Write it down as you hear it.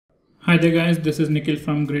Hi there guys, this is Nikhil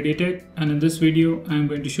from GreedyTech, and in this video I am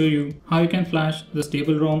going to show you how you can flash the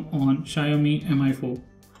stable ROM on Xiaomi Mi4.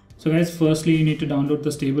 So guys, firstly you need to download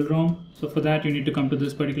the stable ROM. So for that you need to come to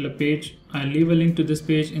this particular page. I'll leave a link to this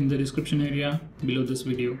page in the description area below this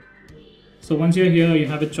video. So once you're here, you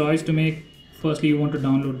have a choice to make. Firstly, you want to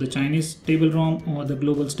download the Chinese stable ROM or the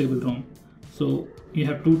global stable ROM. So you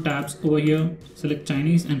have two tabs over here. Select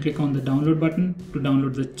Chinese and click on the download button to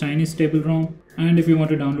download the Chinese stable ROM. And if you want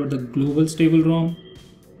to download the global stable ROM,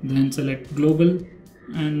 then select global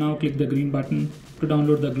and now click the green button to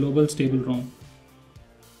download the global stable ROM.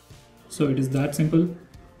 So it is that simple.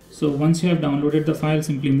 So once you have downloaded the file,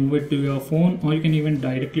 simply move it to your phone, or you can even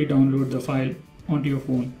directly download the file onto your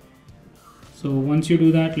phone. So once you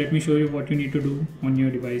do that, let me show you what you need to do on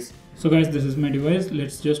your device. So guys, this is my device.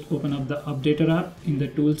 Let's just open up the updater app in the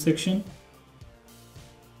tools section.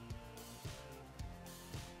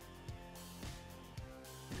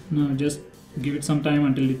 Now just give it some time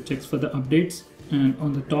until it checks for the updates, and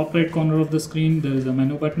on the top right corner of the screen there is a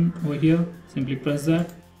menu button over here. Simply press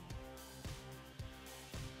that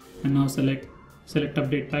and now select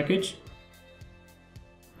update package,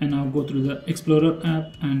 and now go through the Explorer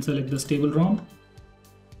app and select the stable ROM.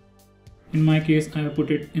 In my case I have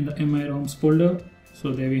put it in the Mi ROMs folder,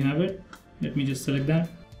 so there we have it. Let me just select that.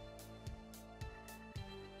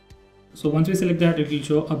 So once we select that, it will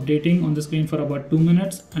show updating on the screen for about 2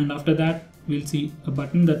 minutes, and after that we'll see a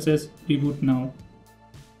button that says reboot now.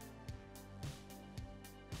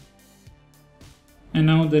 And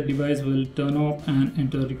now the device will turn off and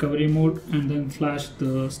enter recovery mode and then flash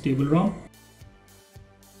the stable ROM.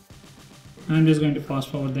 I'm just going to fast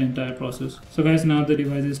forward the entire process. So guys, now the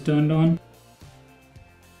device is turned on.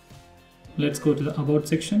 Let's go to the about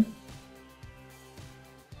section.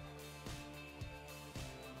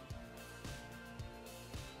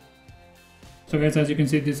 So guys, as you can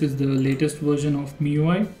see, this is the latest version of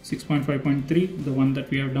MIUI 6.5.3, the one that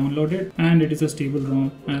we have downloaded, and it is a stable ROM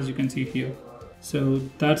as you can see here. So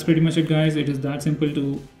that's pretty much it guys. It is that simple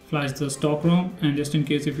to flash the stock ROM, and just in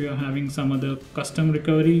case if you are having some other custom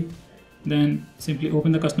recovery, then simply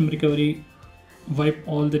open the custom recovery, wipe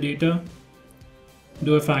all the data,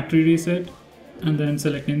 do a factory reset, and then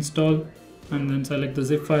select install, and then select the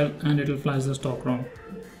zip file, and it will flash the stock ROM.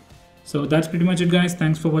 So that's pretty much it guys.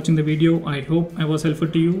 Thanks for watching the video. I hope I was helpful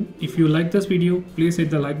to you. If you like this video, please hit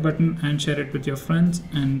the like button and share it with your friends,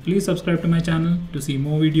 and please subscribe to my channel to see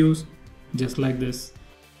more videos just like this.